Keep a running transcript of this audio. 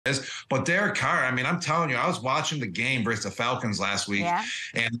is. But Derek Carr, I mean, I'm telling you, I was watching the game versus the Falcons last week, Yeah.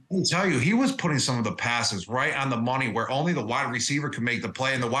 and I can tell you, he was putting some of the passes right on the money where only the wide receiver could make the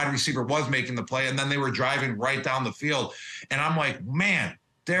play, and the wide receiver was making the play, and then they were driving right down the field. And I'm like, man,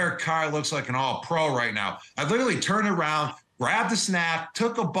 Derek Carr looks like an all-pro right now. I literally turned around, grabbed the snap,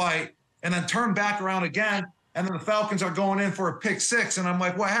 took a bite, and then turned back around again. And then the Falcons are going in for a pick six. And I'm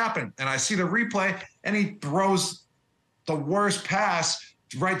like, what happened? And I see the replay, and he throws the worst pass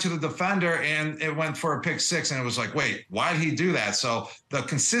right to the defender, and it went for a pick six. And it was like, wait, why did he do that? So the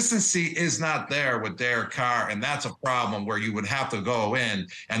consistency is not there with Derek Carr, and that's a problem where you would have to go in,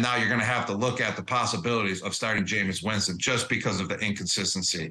 and now you're going to have to look at the possibilities of starting Jameis Winston just because of the inconsistency.